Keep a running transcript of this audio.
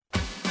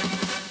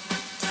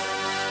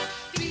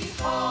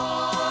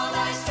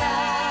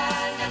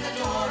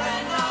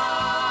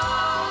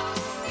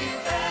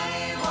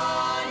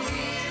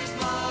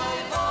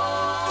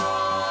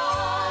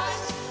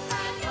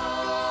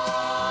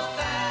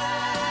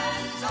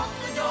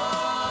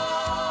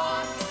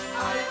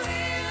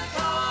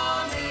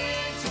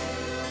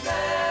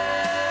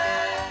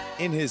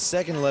In his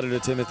second letter to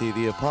Timothy,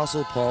 the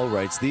Apostle Paul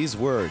writes these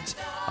words,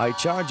 I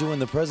charge you in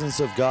the presence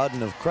of God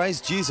and of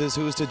Christ Jesus,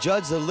 who is to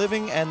judge the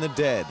living and the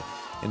dead,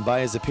 and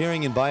by his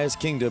appearing and by his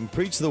kingdom,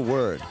 preach the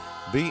word.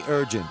 Be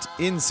urgent,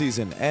 in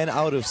season and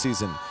out of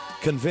season.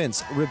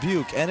 Convince,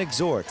 rebuke, and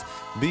exhort.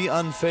 Be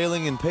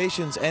unfailing in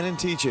patience and in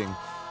teaching.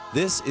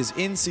 This is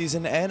In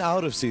Season and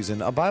Out of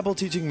Season, a Bible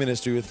teaching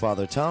ministry with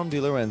Father Tom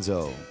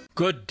DiLorenzo.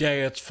 Good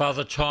day, it's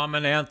Father Tom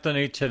and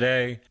Anthony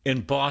today.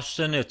 In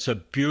Boston, it's a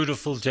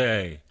beautiful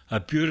day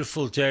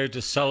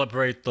to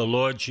celebrate the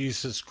Lord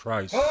Jesus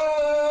Christ.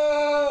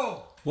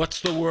 Oh!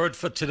 What's the word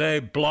for today?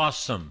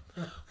 Blossom.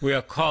 We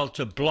are called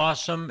to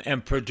blossom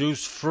and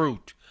produce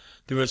fruit.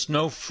 There is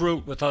no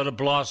fruit without a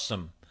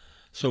blossom.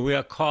 So we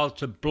are called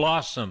to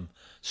blossom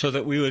so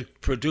that we would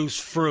produce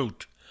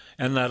fruit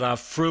and that our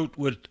fruit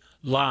would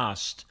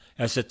last,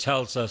 as it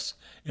tells us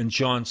in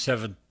John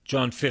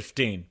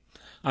 15.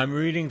 I'm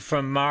reading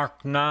from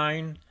Mark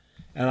 9,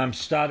 and I'm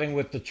starting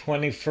with the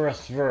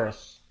 21st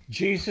verse.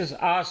 Jesus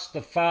asked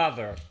the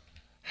Father,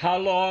 how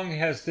long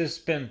has this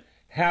been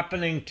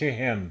happening to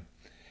him?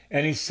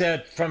 And he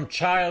said, from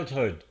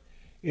childhood.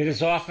 It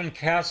has often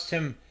cast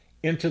him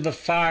into the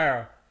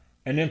fire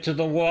and into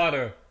the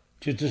water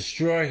to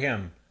destroy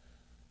him.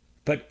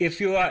 But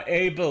if you are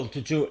able to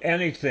do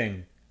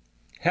anything,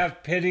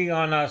 have pity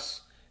on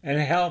us and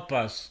help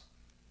us.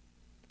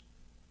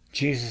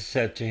 Jesus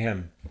said to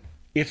him,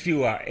 if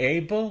you are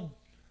able,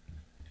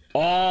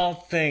 all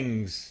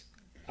things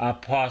are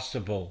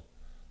possible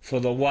for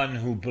the one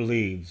who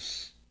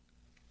believes.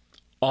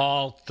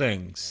 All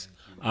things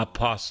are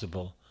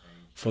possible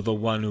for the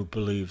one who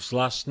believes.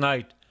 Last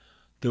night,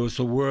 there was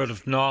a word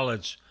of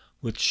knowledge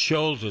with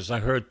shoulders. I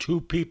heard two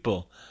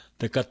people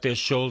that got their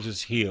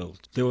shoulders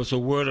healed. There was a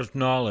word of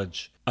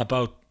knowledge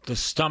about the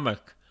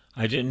stomach.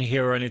 I didn't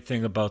hear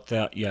anything about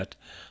that yet.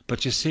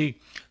 But you see,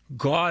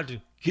 God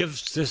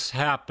gives this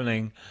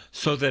happening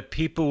so that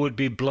people would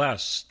be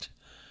blessed.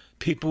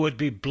 People would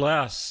be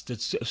blessed.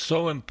 It's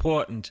so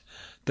important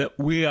that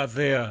we are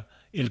there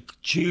in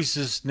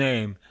Jesus'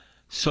 name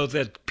so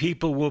that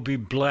people will be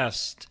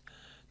blessed.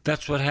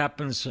 That's what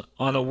happens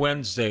on a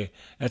Wednesday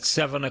at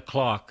 7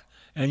 o'clock.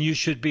 And you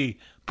should be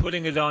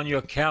putting it on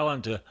your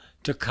calendar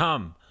to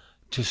come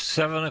to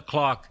 7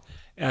 o'clock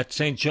at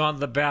St.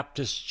 John the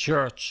Baptist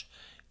Church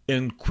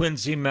in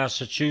Quincy,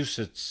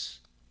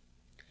 Massachusetts.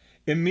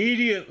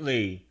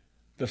 Immediately,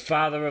 the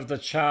father of the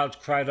child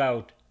cried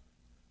out,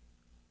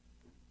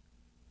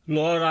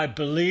 Lord, I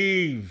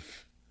believe.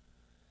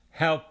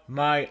 Help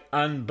my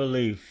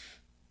unbelief.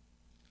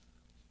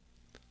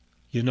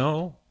 You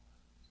know,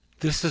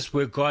 this is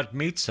where God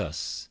meets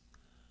us.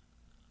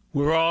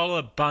 We're all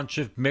a bunch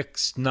of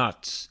mixed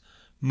nuts,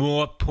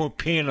 more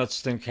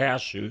peanuts than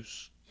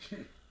cashews.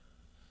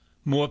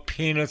 More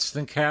peanuts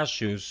than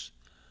cashews.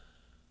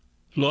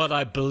 Lord,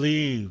 I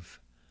believe.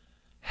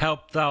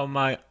 Help thou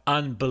my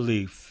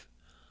unbelief.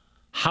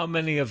 How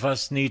many of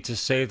us need to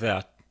say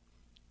that?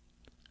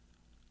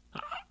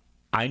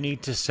 I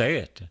need to say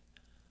it.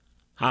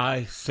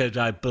 I said,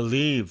 I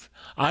believe.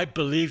 I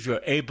believe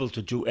you're able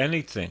to do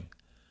anything.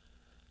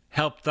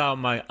 Help thou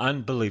my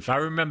unbelief. I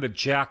remember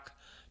Jack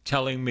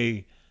telling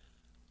me,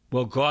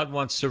 well, God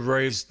wants to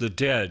raise the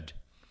dead.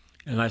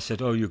 And I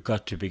said, oh, you've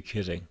got to be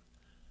kidding.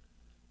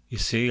 You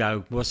see,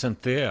 I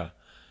wasn't there.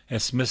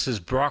 As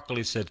Mrs.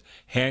 Broccoli said,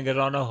 hang it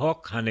on a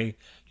hook, honey.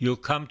 You'll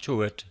come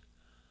to it.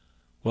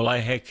 Well,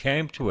 I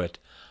came to it.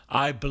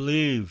 I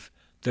believe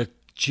that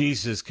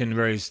Jesus can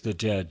raise the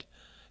dead.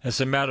 As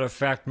a matter of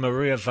fact,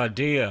 Maria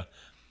Vadia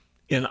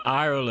in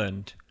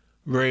Ireland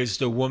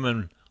raised a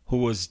woman who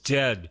was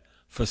dead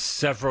for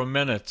several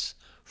minutes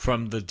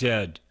from the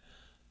dead.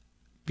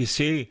 You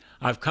see,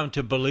 I've come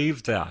to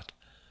believe that.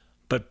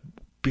 But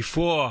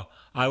before,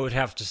 I would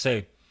have to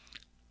say,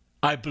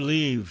 I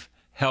believe,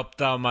 help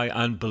thou my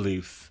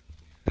unbelief.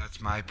 That's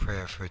my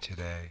prayer for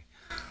today.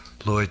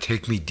 Lord,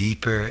 take me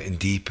deeper and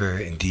deeper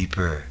and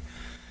deeper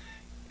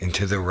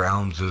into the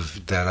realms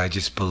of that I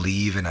just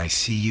believe and I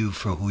see you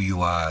for who you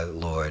are,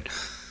 Lord.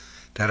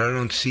 That I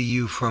don't see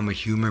you from a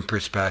human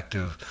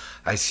perspective.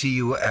 I see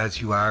you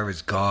as you are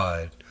as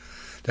God.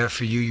 That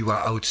for you, you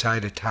are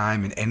outside of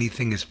time and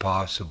anything is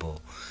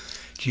possible.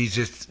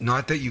 Jesus,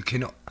 not that you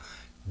can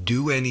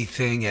do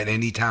anything at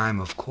any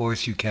time, of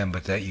course you can,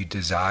 but that you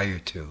desire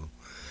to.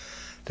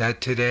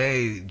 That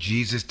today,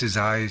 Jesus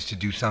desires to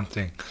do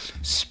something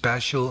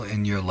special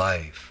in your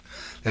life.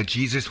 That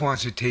Jesus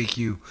wants to take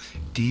you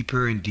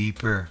deeper and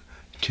deeper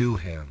to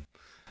him.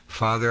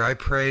 Father, I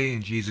pray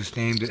in Jesus'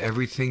 name that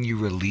everything you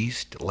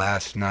released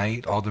last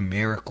night, all the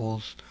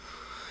miracles,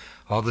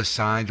 all the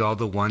signs, all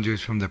the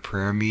wonders from the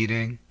prayer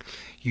meeting,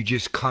 you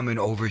just come and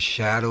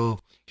overshadow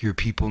your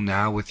people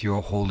now with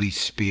your Holy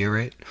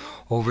Spirit.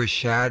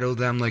 Overshadow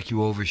them like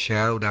you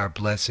overshadowed our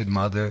Blessed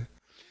Mother.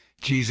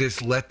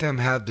 Jesus, let them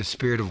have the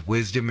spirit of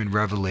wisdom and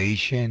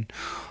revelation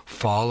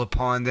fall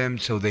upon them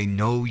so they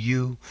know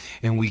you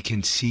and we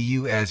can see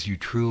you as you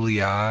truly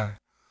are.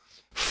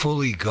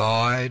 fully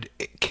God,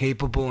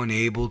 capable and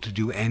able to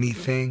do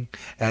anything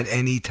at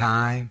any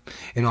time.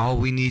 And all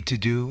we need to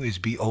do is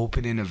be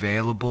open and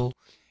available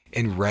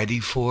and ready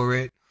for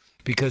it.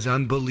 Because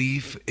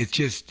unbelief,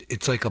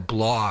 it's like a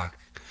block.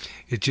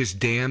 It just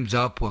dams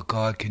up what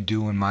God can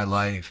do in my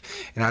life.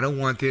 And I don't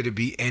want there to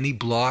be any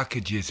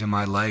blockages in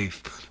my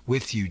life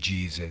with you,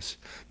 Jesus.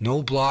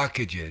 No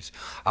blockages.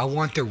 I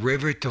want the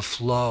river to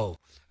flow,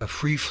 a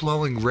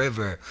free-flowing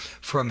river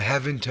from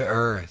heaven to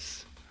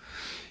earth.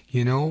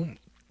 You know,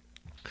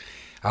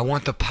 I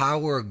want the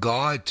power of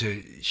God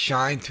to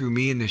shine through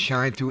me and to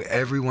shine through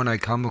everyone I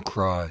come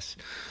across.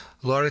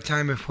 A lot of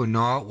time, if we're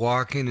not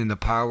walking in the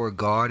power of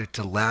God, it's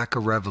a lack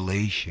of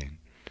revelation.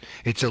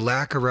 It's a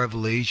lack of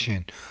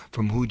revelation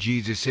from who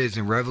Jesus is.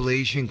 And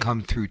revelation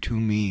comes through two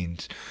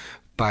means.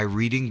 By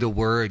reading the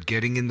Word,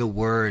 getting in the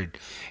Word,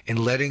 and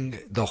letting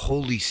the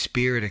Holy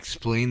Spirit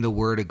explain the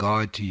Word of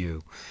God to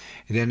you.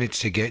 And then it's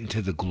to get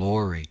into the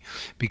glory.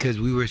 Because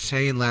we were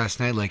saying last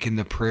night, like in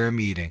the prayer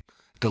meeting,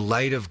 the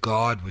light of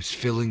God was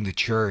filling the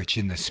church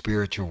in the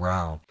spiritual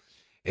realm.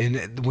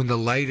 And when the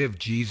light of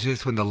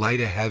Jesus, when the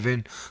light of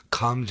heaven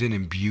comes and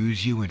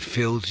imbues you and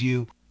fills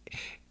you,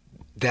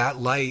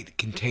 that light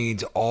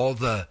contains all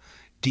the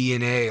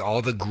DNA,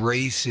 all the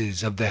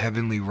graces of the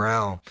heavenly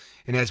realm.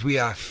 And as we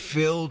are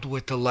filled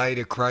with the light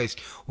of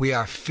Christ, we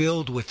are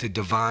filled with the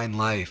divine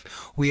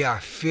life. We are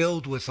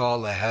filled with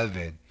all of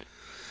heaven.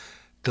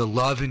 The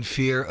love and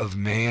fear of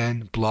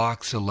man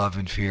blocks the love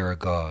and fear of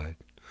God.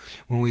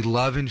 When we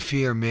love and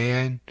fear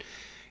man,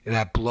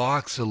 that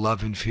blocks the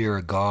love and fear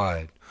of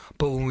God.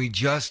 But when we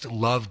just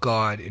love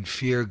God and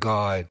fear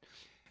God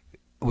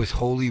with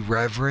holy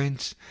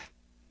reverence,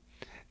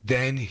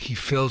 then he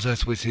fills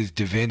us with his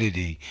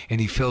divinity,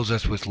 and he fills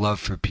us with love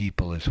for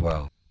people as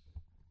well.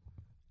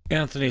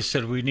 Anthony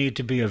said we need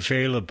to be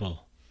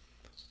available.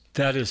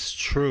 That is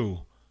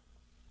true.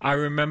 I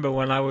remember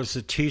when I was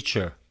a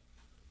teacher,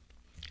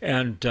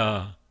 and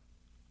the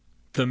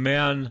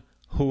man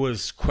who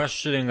was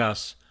questioning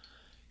us,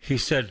 he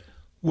said,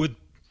 would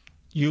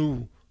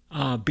you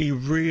be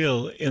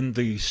real in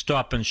the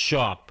Stop and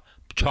Shop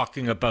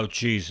talking about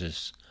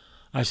Jesus?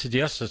 I said,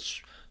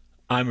 yes,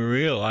 I'm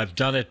real. I've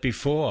done it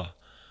before,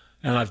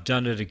 and I've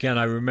done it again.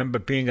 I remember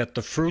being at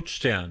the fruit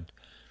stand,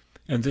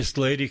 and this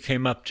lady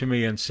came up to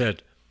me and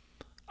said,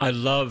 I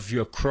love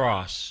your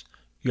cross,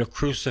 your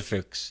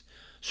crucifix.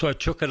 So I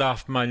took it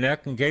off my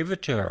neck and gave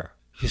it to her.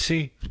 You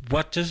see,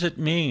 what does it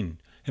mean?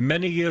 And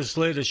many years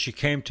later, she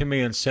came to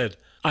me and said,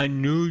 I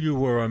knew you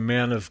were a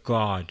man of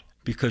God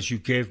because you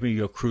gave me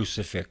your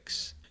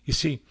crucifix. You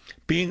see,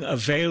 being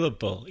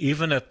available,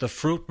 even at the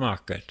fruit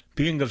market,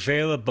 being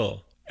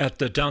available at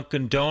the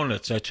Dunkin'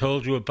 Donuts. I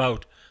told you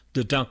about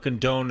the Dunkin'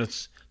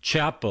 Donuts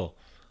chapel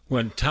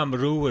when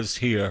Tamaru was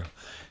here,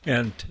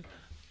 and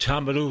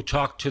Tamaru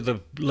talked to the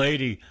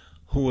lady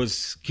who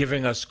was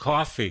giving us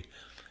coffee,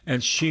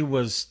 and she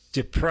was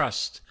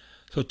depressed.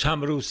 So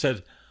Tamaru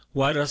said,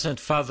 why doesn't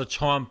Father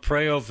Tom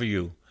pray over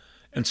you?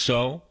 And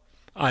so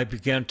I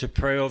began to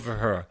pray over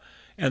her.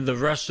 And the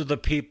rest of the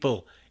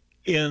people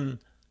in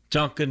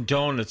Dunkin'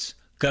 Donuts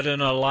got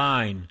in a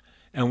line,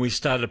 and we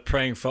started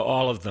praying for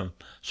all of them.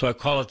 So I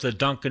call it the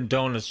Dunkin'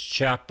 Donuts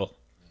Chapel.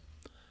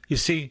 You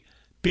see,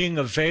 being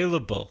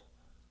available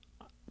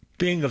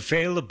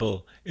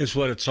is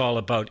what it's all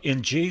about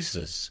in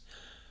Jesus.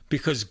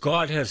 Because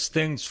God has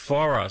things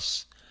for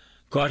us.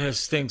 God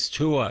has things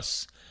to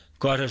us.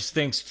 God has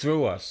things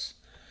through us.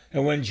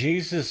 And when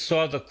Jesus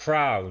saw the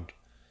crowd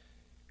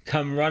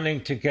come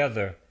running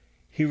together,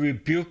 he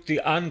rebuked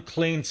the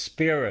unclean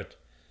spirit,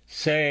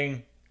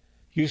 saying,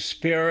 you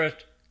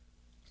spirit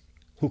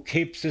who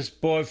keeps this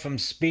boy from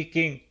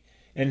speaking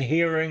and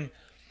hearing,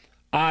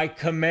 I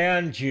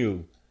command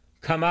you,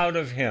 come out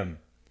of him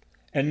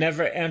and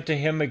never enter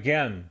him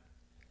again.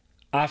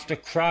 After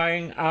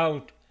crying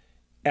out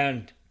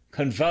and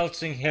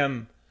convulsing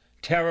him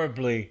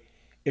terribly,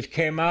 it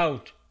came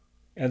out,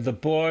 and the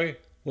boy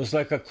was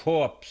like a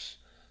corpse.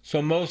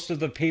 So most of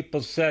the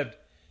people said,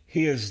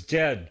 he is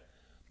dead.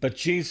 But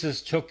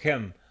Jesus took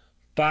him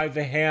by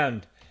the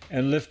hand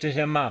and lifted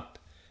him up,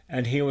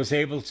 and he was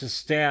able to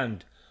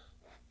stand.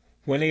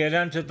 When he had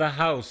entered the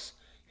house,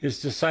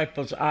 his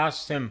disciples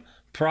asked him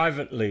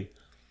privately,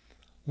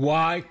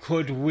 why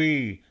could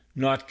we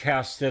not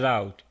cast it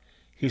out?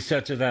 He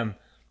said to them,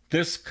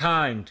 this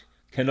kind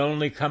can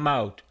only come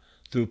out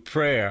through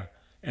prayer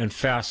and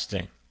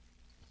fasting.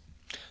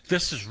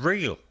 This is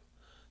real.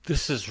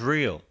 This is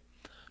real.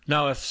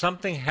 Now, if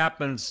something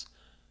happens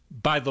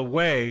by the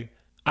way,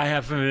 I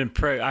haven't been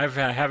praying. I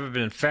haven't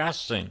been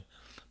fasting,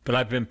 but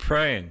I've been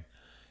praying,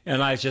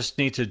 and I just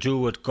need to do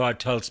what God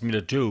tells me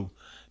to do,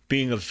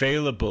 being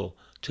available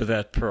to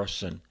that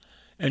person.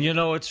 And you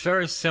know, it's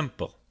very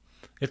simple.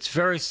 It's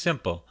very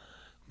simple.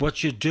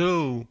 What you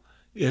do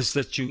is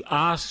that you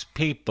ask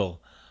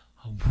people,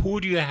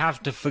 who do you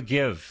have to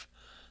forgive?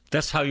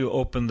 That's how you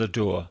open the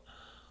door.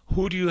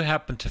 Who do you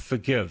happen to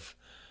forgive?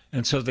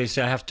 And so they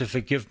say, I have to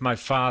forgive my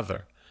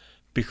father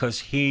because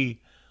he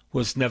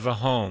was never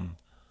home.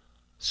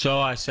 So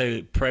I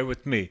say, pray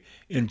with me.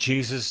 In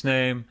Jesus'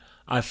 name,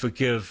 I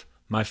forgive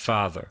my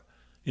father.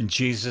 In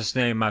Jesus'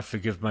 name, I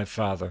forgive my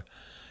father.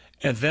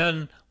 And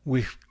then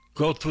we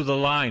go through the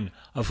line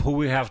of who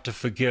we have to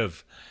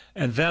forgive.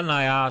 And then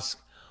I ask,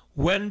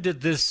 when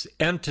did this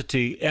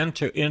entity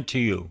enter into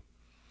you?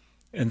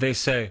 And they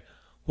say,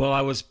 well,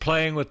 I was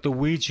playing with the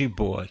Ouija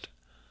board.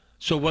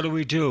 So what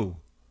do?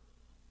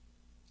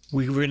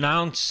 We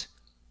renounce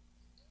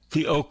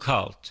the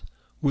occult.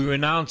 We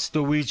renounce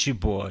the Ouija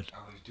board.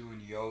 I was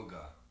doing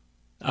yoga.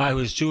 I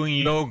was doing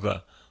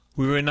yoga.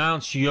 We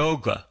renounce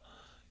yoga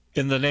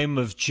in the name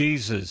of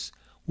Jesus.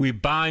 We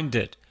bind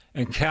it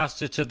and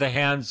cast it to the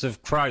hands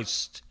of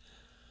Christ,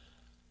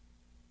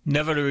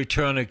 never to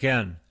return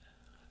again.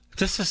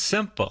 This is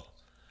simple.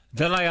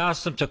 Then I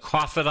ask them to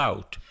cough it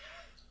out.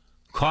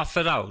 Cough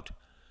it out.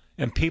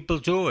 And people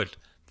do it.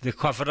 They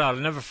cough it out.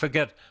 I'll never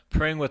forget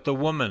praying with a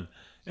woman,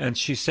 and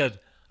she said,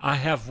 I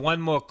have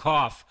one more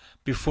cough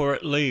before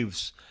it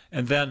leaves.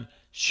 And then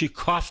she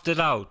coughed it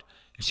out,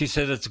 and she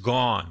said, it's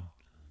gone.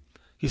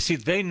 You see,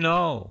 they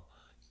know.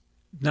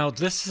 Now,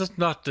 this is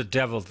not the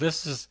devil.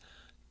 This is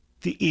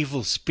the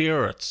evil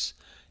spirits.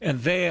 And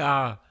they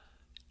are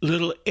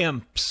little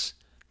imps.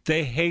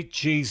 They hate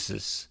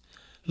Jesus.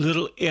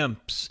 Little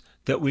imps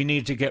that we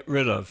need to get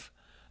rid of.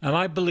 And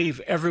I believe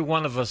every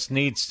one of us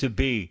needs to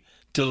be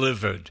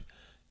delivered.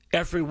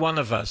 Every one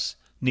of us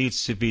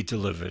needs to be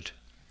delivered.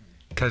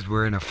 Because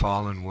we're in a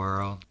fallen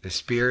world. The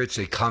spirits,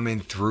 they come in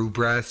through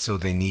breath, so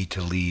they need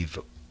to leave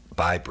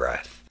by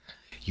breath.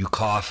 You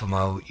cough them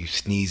out, you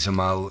sneeze them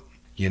out,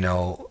 you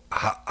know,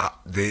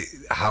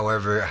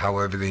 however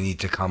they need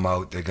to come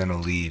out, they're going to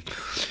leave.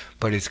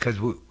 But it's because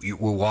we're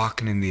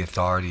walking in the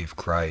authority of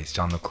Christ.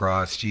 On the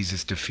cross,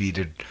 Jesus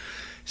defeated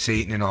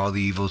Satan and all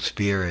the evil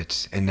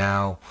spirits, and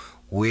now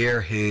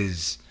we're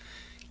his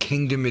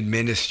kingdom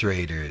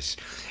administrators.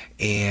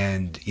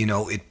 And, you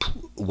know,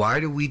 why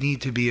do we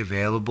need to be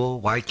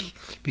available? Why?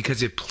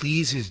 Because it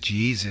pleases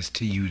Jesus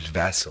to use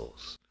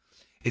vessels.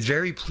 It's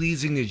very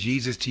pleasing to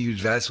Jesus to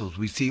use vessels.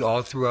 We see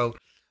all throughout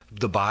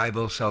the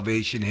Bible,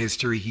 salvation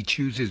history, he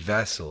chooses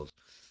vessels.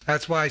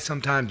 That's why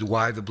sometimes,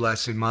 why the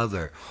Blessed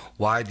Mother?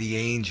 Why the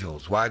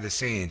angels? Why the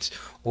saints?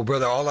 Well,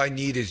 brother, all I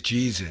need is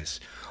Jesus.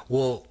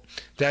 Well,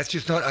 that's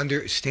just not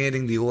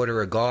understanding the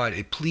order of God.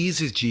 It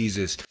pleases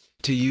Jesus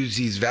to use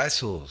these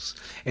vessels,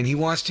 and he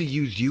wants to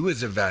use you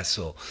as a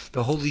vessel.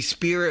 The Holy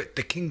Spirit,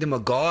 the kingdom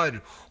of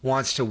God,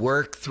 wants to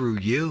work through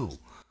you,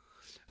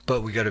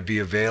 but we got to be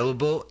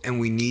available, and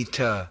we need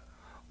to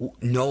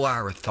know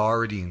our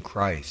authority in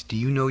Christ. Do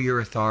you know your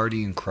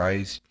authority in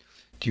Christ?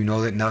 Do you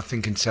know that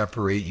nothing can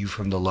separate you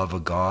from the love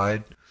of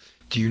God?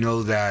 Do you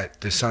know that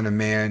the Son of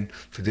Man,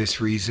 for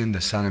this reason, the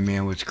Son of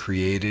Man was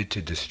created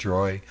to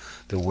destroy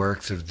the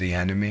works of the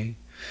enemy?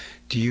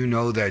 Do you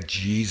know that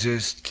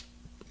Jesus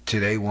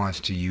today wants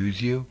to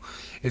use you?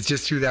 It's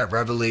just through that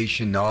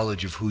revelation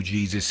knowledge of who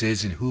Jesus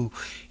is and who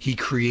he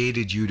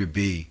created you to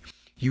be.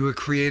 You were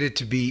created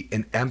to be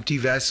an empty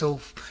vessel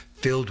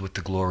filled with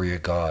the glory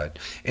of God,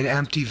 an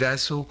empty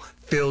vessel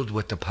filled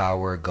with the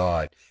power of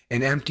God,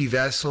 an empty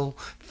vessel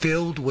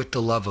filled with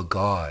the love of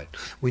God.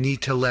 We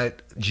need to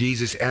let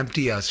Jesus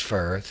empty us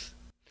first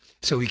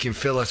so he can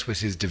fill us with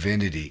his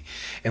divinity.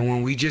 And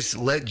when we just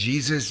let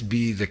Jesus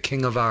be the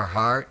king of our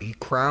heart, he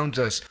crowns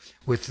us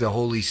with the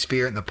Holy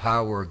Spirit and the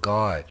power of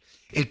God.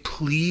 It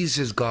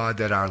pleases God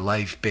that our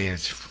life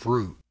bears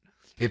fruit.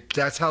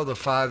 That's how the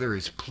Father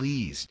is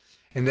pleased.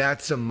 And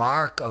that's a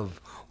mark of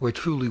we're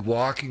truly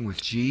walking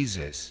with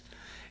Jesus.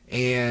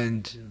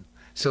 And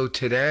so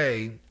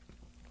today,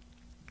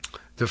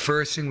 the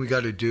first thing we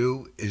got to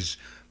do is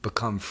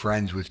become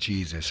friends with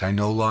Jesus. I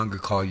no longer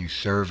call you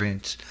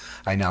servants.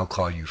 I now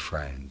call you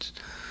friends.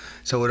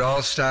 So it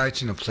all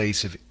starts in a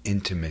place of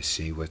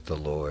intimacy with the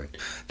Lord,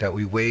 that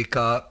we wake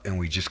up and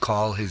we just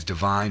call his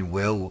divine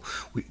will.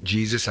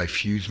 Jesus, I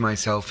fuse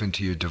myself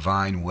into your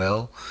divine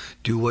will.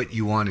 Do what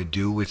you want to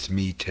do with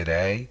me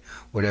today,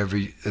 whatever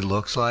it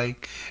looks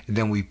like. And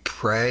then we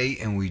pray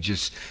and we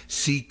just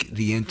seek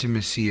the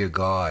intimacy of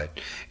God.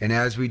 And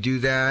as we do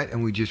that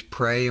and we just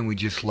pray and we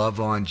just love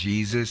on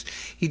Jesus,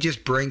 he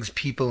just brings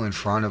people in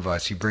front of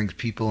us. He brings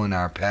people in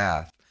our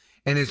path.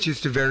 And it's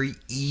just a very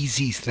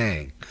easy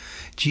thing.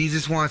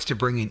 Jesus wants to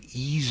bring an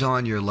ease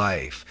on your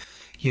life.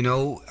 You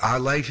know, our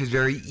life is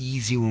very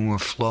easy when we're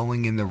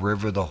flowing in the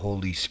river of the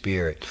Holy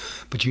Spirit.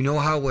 But you know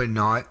how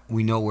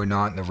we know we're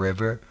not in the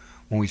river?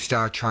 When we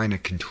start trying to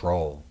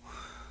control.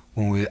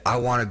 I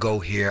want to go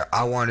here,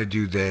 I want to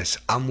do this,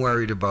 I'm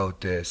worried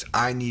about this,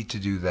 I need to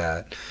do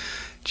that.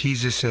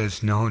 Jesus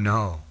says,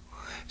 no.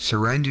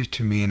 Surrender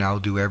to me and I'll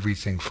do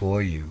everything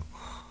for you.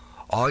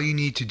 All you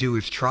need to do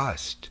is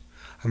trust.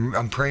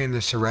 I'm praying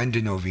the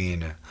surrender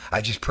novena.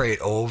 I just pray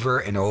it over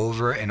and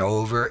over and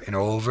over and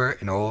over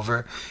and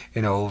over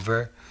and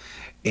over.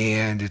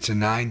 And it's a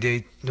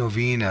 9-day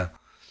novena,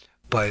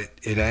 but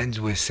it ends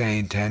with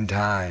saying 10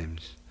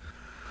 times.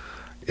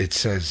 It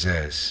says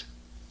this.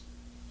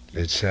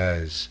 It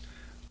says,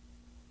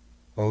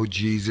 "Oh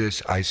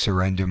Jesus, I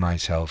surrender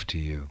myself to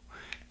you.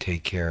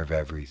 Take care of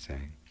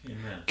everything."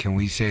 Amen. Can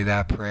we say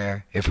that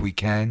prayer? If we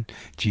can,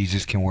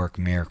 Jesus can work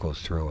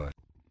miracles through us.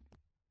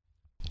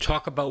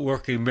 Talk about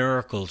working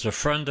miracles. A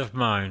friend of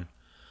mine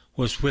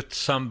was with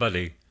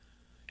somebody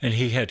and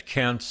he had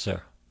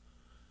cancer.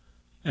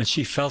 And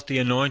she felt the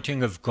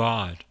anointing of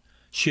God.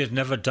 She had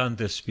never done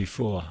this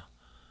before.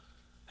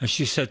 And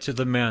she said to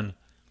the man,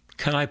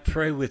 "Can I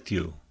pray with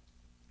you?"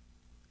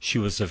 She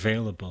was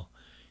available.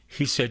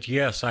 He said,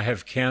 "Yes, I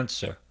have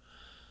cancer."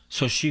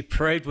 So she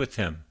prayed with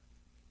him.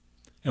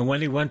 And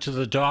when he went to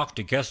the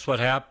doctor, guess what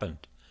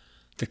happened?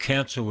 The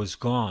cancer was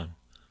gone.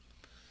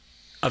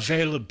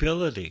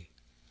 Availability,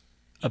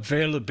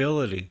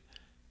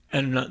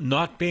 and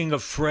not being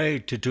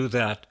afraid to do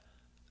that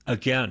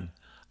again.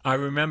 I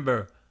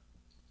remember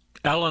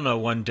Eleanor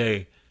one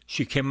day,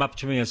 she came up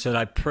to me and said,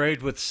 "I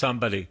prayed with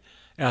somebody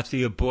at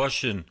the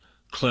abortion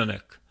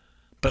clinic,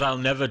 but I'll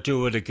never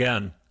do it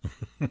again."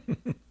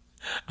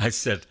 I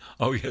said,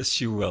 "Oh,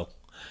 yes, you will.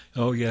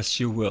 Oh, yes,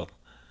 you will,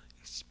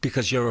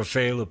 because you're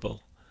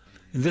available."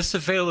 And this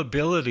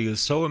availability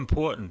is so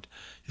important.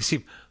 You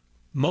see,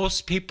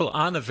 most people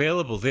aren't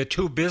available. They're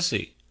too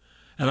busy.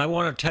 And I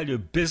want to tell you,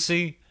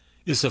 busy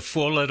is a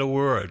 4-letter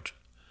word.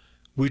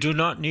 We do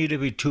not need to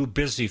be too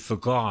busy for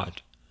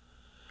God.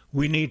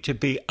 We need to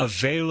be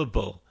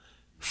available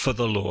for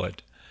the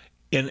Lord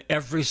in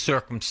every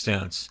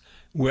circumstance,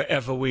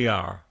 wherever we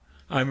are.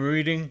 I'm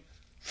reading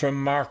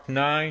from Mark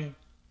 9,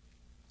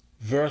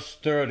 verse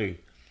 30.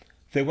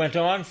 They went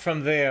on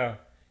from there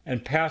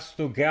and passed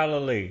through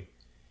Galilee.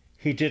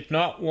 He did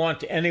not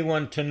want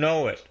anyone to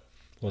know it.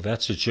 Well,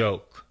 that's a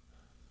joke.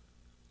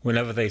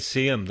 Whenever they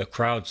see him, the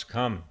crowds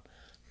come.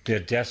 They're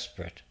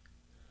desperate.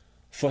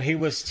 For he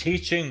was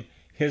teaching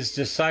his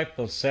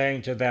disciples,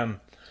 saying to them,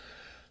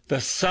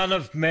 "The Son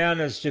of Man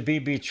is to be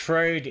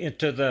betrayed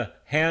into the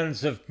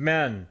hands of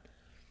men,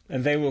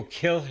 and they will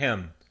kill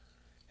him.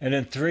 And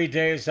in 3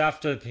 days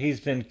after he's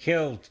been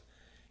killed,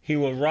 he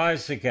will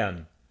rise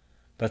again."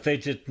 But they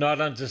did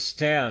not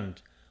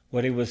understand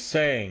what he was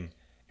saying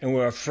and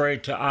were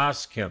afraid to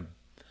ask him.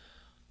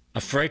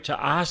 Afraid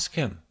to ask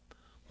him.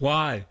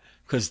 Why?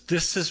 Because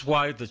this is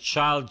why the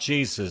child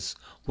Jesus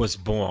was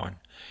born.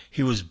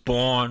 He was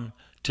born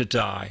to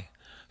die,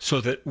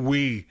 so that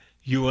we,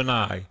 you and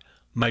I,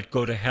 might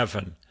go to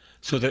heaven,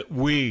 so that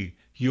we,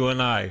 you and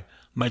I,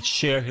 might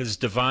share his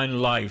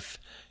divine life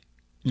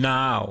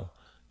now,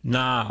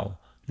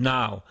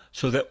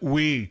 so that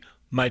we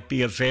might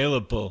be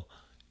available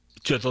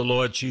to the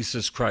Lord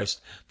Jesus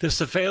Christ.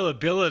 This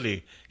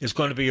availability is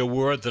going to be a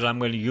word that I'm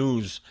going to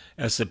use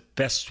as the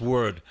best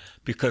word,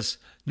 because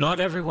not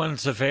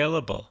everyone's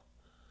available.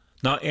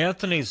 Now,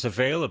 Anthony's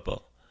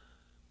available.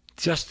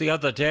 Just the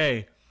other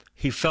day,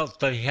 he felt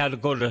that he had to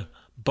go to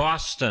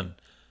Boston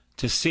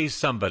to see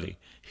somebody.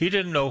 He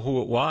didn't know who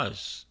it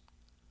was.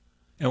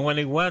 And when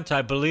he went,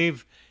 I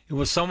believe it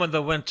was someone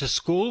that went to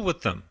school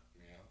with them.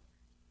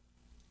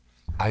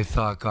 I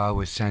thought God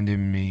was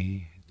sending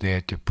me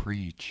there to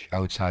preach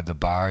outside the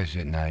bars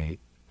at night,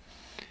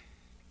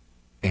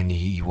 and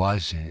he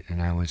wasn't.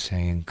 And I was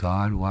saying,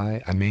 "God,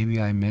 why?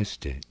 Maybe I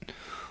missed it.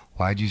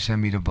 Why'd you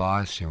send me to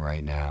Boston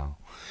right now?"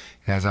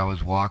 And as I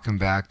was walking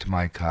back to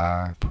my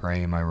car,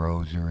 praying my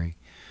rosary,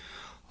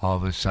 all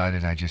of a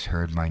sudden I just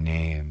heard my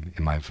name,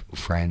 and my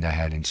friend I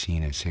hadn't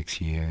seen in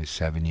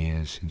 7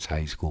 years since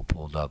high school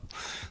pulled up.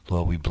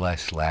 "Lord, we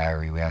bless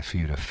Larry. We ask for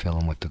you to fill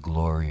him with the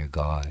glory of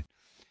God."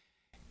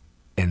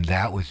 And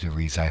that was the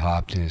reason I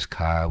hopped in his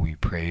car. We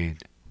prayed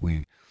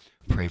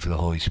for the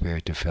Holy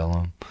Spirit to fill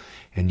him.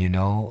 And you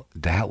know,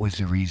 that was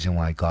the reason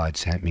why God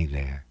sent me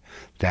there.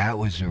 That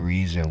was the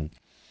reason,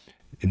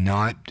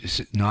 not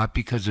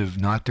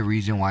the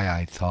reason why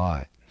I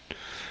thought,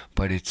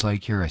 but it's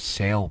like you're a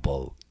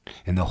sailboat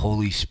and the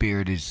Holy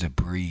Spirit is the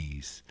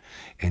breeze.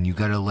 And you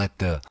got to let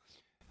the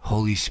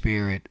Holy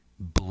Spirit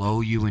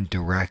blow you and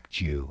direct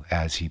you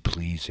as he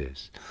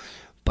pleases.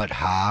 But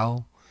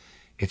how?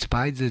 It's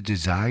by the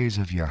desires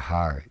of your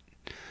heart.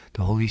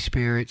 The Holy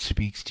Spirit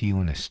speaks to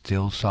you in a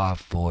still,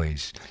 soft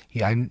voice.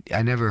 I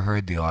never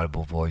heard the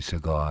audible voice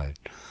of God.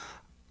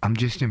 I'm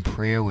just in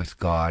prayer with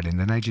God, and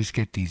then I just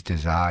get these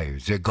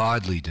desires. They're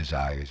godly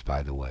desires,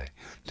 by the way.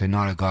 They're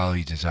not a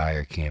godly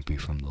desire, can't be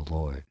from the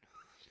Lord.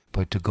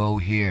 But to go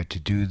here, to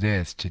do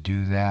this, to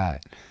do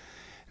that.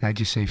 And I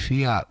just say,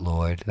 "Fiat,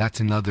 Lord." That's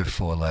another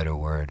 4-letter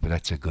word, but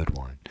that's a good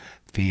one.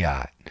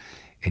 Fiat.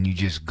 And you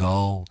just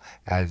go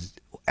as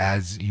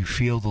you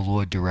feel the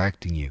Lord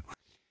directing you.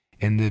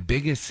 And the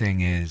biggest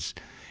thing is,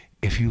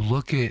 if you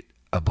look at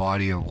a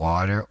body of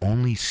water,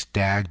 only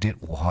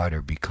stagnant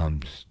water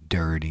becomes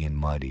dirty and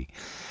muddy.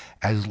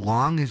 As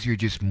long as you're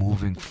just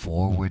moving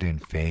forward in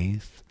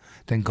faith,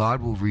 then God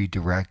will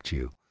redirect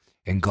you.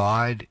 And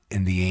God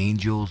and the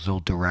angels, they'll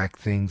direct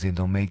things and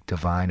they'll make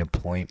divine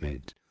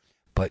appointments.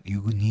 But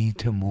you need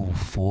to move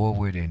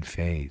forward in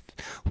faith.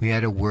 We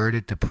had a word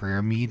at the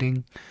prayer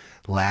meeting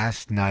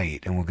last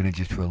night, and we're going to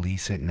just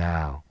release it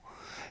now,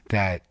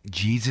 that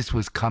Jesus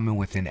was coming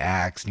with an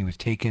axe, and he was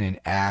taking an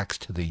axe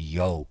to the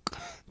yoke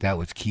that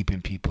was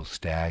keeping people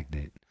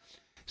stagnant.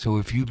 So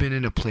if you've been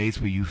in a place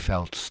where you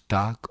felt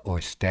stuck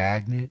or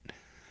stagnant,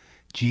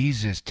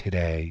 Jesus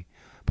today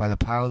by the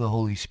power of the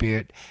Holy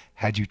Spirit,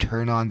 had you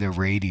turn on the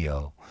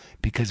radio,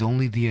 because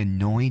only the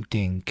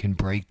anointing can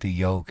break the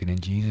yoke. And in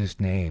Jesus'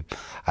 name,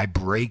 I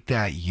break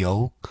that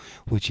yoke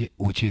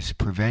which has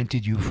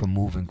prevented you from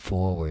moving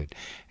forward.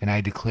 And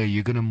I declare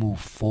you're going to move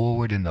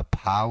forward in the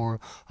power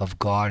of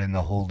God and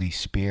the Holy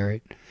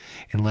Spirit.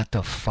 And let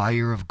the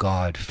fire of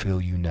God fill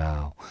you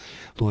now.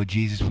 Lord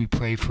Jesus, we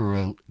pray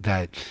for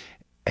that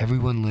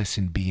everyone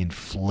listen be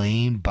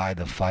inflamed by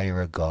the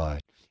fire of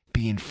God.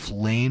 Be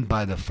inflamed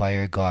by the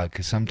fire of God,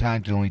 because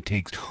sometimes it only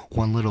takes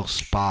one little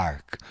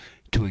spark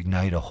to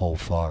ignite a whole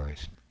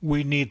forest.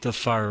 We need the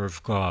fire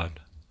of God.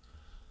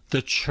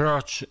 The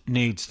church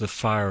needs the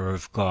fire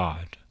of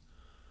God.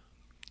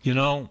 You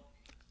know,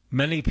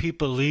 many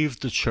people leave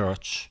the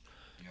church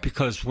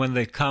because when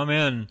they come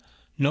in,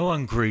 no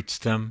one greets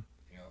them.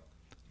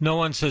 No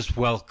one says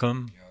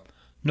welcome.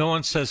 No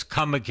one says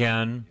come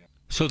again.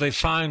 So they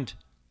find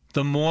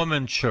the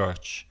Mormon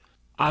church.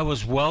 I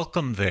was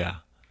welcome there.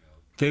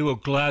 They were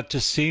glad to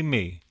see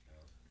me.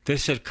 They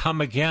said,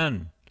 come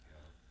again.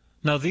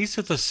 Now, these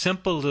are the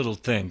simple little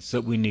things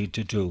that we need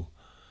to do,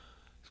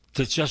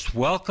 to just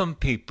welcome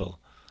people.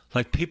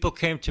 Like people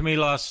came to me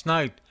last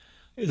night.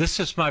 This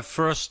is my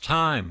first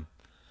time.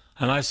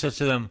 And I said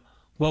to them,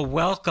 well,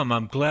 welcome.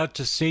 I'm glad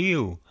to see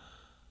you.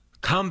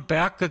 Come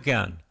back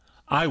again.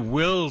 I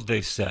will,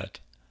 they said.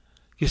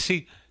 You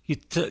see,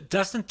 it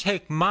doesn't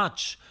take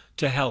much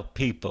to help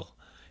people.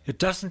 It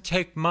doesn't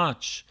take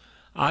much.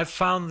 I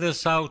found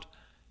this out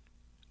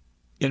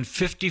in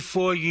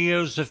 54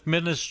 years of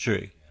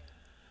ministry.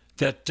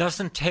 That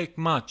doesn't take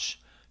much.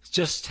 It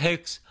just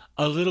takes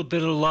a little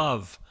bit of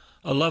love,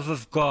 a love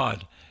of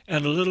God,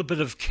 and a little bit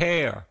of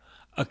care,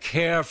 a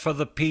care for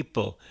the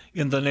people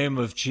in the name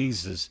of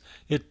Jesus.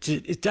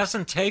 It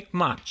doesn't take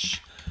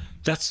much.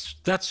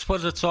 That's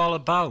what it's all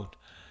about.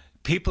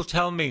 People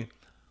tell me,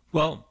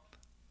 well,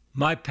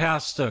 my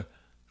pastor,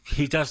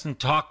 he doesn't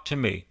talk to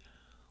me.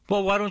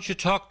 Well, why don't you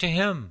talk to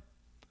him?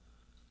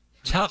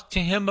 Talk to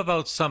him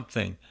about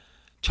something.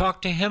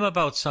 Talk to him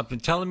about something.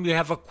 Tell him you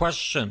have a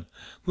question.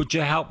 Would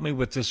you help me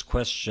with this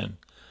question?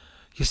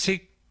 You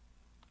see,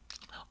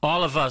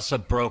 all of us are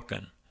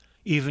broken.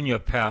 Even your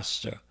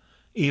pastor,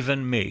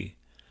 even me.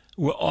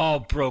 We're all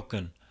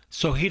broken.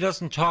 So he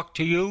doesn't talk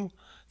to you,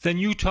 then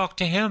you talk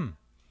to him.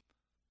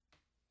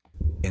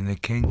 In the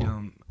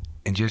kingdom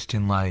and just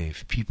in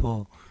life,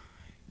 people,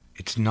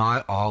 it's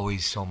not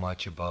always so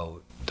much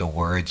about the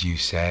words you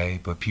say,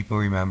 but people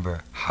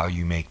remember how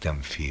you make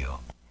them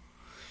feel.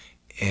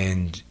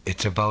 And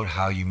it's about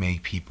how you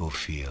make people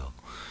feel.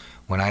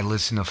 When I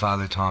listen to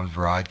Father Tom's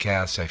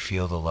broadcasts, I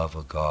feel the love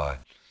of God.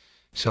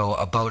 So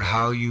about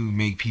how you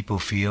make people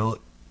feel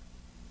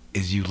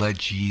is you let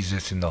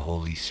Jesus and the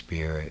Holy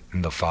Spirit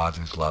and the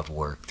Father's love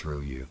work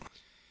through you.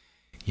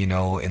 You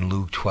know, in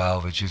Luke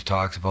 12, it just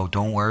talks about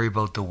don't worry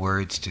about the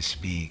words to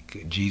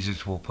speak.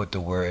 Jesus will put the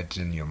words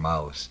in your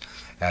mouth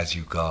as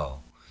you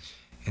go.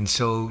 And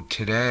so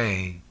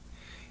today,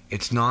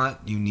 it's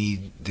not you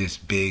need this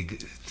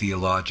big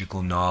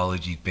theological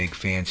knowledge, these big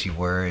fancy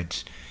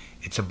words.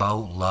 It's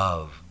about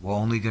love. We're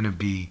only going to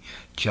be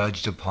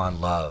judged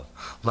upon love.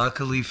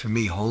 Luckily for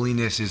me,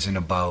 holiness isn't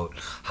about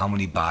how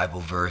many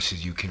Bible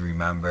verses you can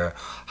remember,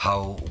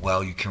 how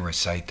well you can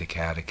recite the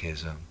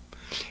catechism.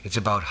 It's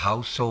about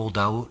how sold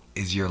out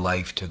is your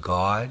life to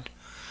God,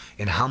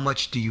 and how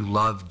much do you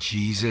love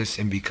Jesus,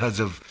 and because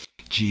of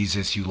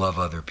Jesus, you love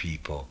other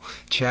people.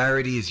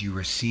 Charity is you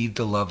receive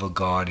the love of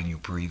God and you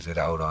breathe it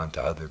out onto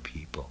other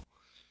people.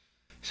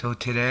 So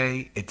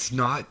today, it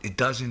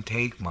doesn't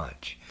take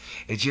much.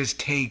 It just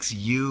takes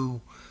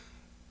you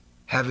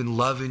having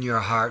love in your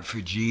heart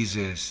for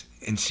Jesus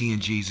and seeing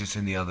Jesus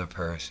in the other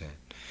person.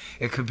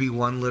 It could be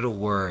one little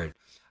word.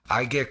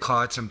 I get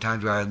caught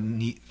sometimes where I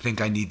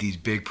think I need these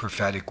big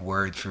prophetic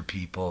words for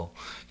people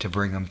to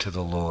bring them to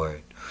the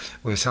Lord.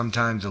 Where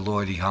sometimes the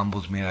Lord, he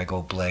humbles me and I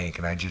go blank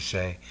and I just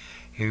say,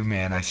 hey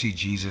man, I see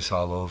Jesus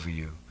all over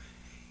you.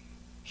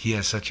 He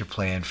has such a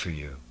plan for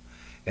you.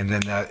 And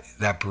then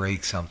that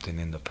breaks something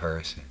in the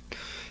person.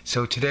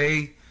 So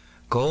today,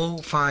 go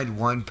find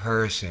one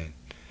person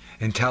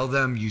and tell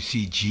them you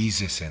see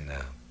Jesus in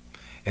them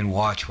and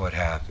watch what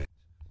happens.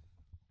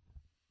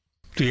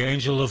 The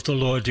angel of the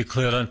Lord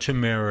declared unto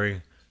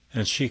Mary,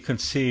 and she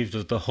conceived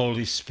of the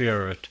Holy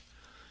Spirit.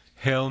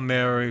 Hail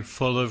Mary,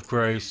 full of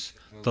grace,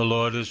 the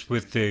Lord is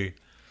with thee.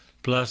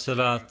 Blessed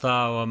art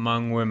thou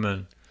among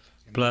women.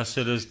 Blessed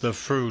is the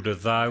fruit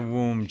of thy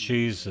womb,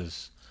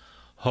 Jesus.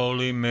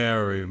 Holy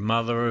Mary,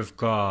 Mother of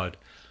God,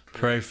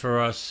 pray for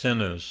us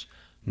sinners,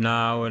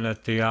 now and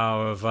at the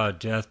hour of our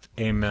death.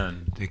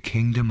 Amen. The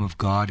kingdom of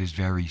God is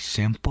very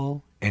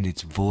simple and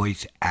it's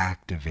voice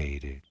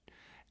activated.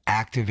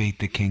 Activate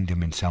the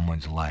kingdom in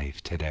someone's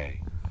life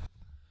today.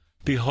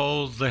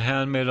 Behold the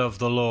handmaid of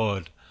the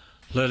Lord.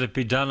 Let it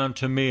be done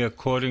unto me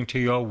according to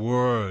your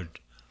word.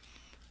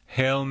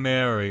 Hail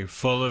Mary,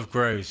 full of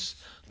grace,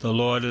 the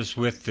Lord is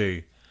with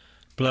thee.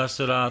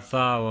 Blessed art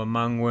thou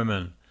among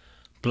women.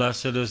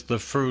 Blessed is the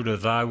fruit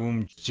of thy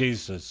womb,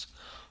 Jesus.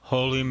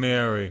 Holy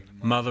Mary,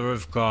 Mother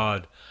of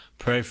God,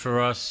 pray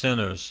for us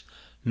sinners,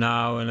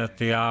 now and at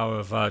the hour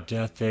of our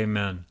death.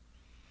 Amen.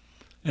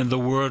 And the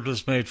Word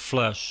was made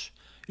flesh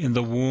in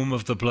the womb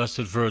of the Blessed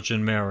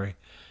Virgin Mary,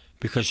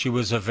 because she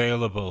was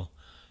available,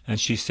 and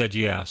she said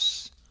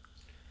yes.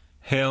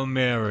 Hail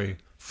Mary,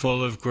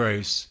 full of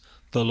grace,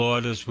 the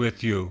Lord is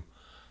with you.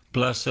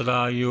 Blessed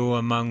are you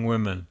among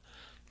women.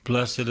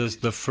 Blessed is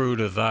the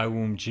fruit of thy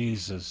womb,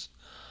 Jesus.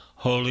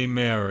 Holy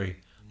Mary,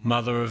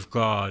 Mother of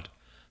God,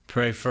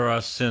 pray for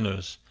us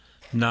sinners,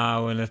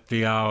 now and at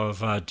the hour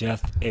of our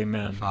death.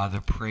 Amen.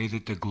 Father, pray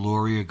that the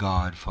glory of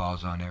God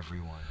falls on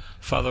everyone.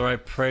 Father, I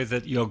pray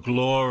that your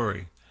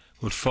glory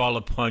would fall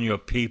upon your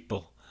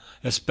people,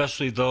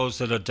 especially those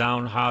that are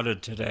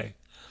downhearted today,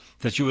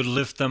 that you would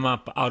lift them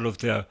up out of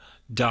their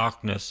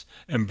darkness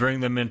and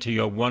bring them into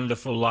your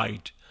wonderful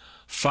light.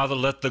 Father,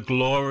 let the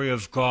glory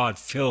of God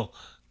fill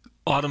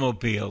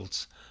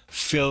automobiles,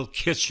 fill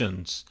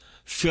kitchens,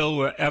 fill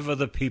wherever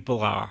the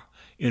people are.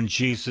 In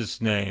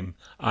Jesus' name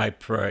I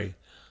pray.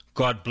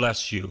 God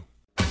bless you.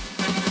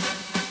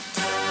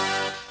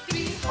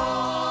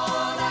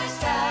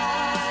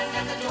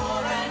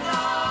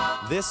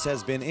 This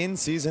has been In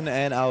Season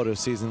and Out of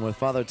Season with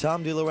Father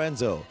Tom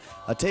DiLorenzo.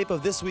 A tape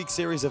of this week's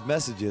series of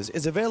messages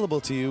is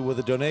available to you with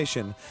a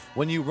donation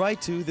when you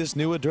write to this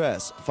new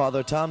address,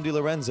 Father Tom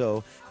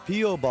DiLorenzo,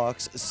 P.O.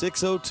 Box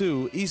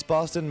 602, East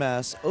Boston,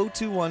 Mass.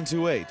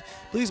 02128.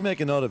 Please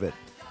make a note of it.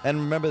 And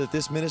remember that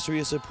this ministry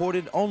is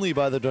supported only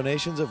by the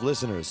donations of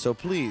listeners, so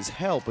please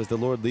help as the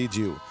Lord leads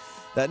you.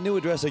 That new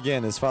address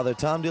again is Father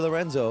Tom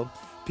DiLorenzo,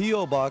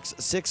 P.O. Box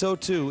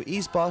 602,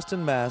 East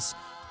Boston, Mass.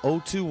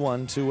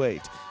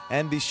 02128.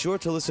 And be sure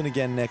to listen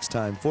again next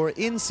time for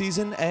In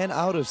Season and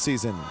Out of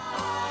Season.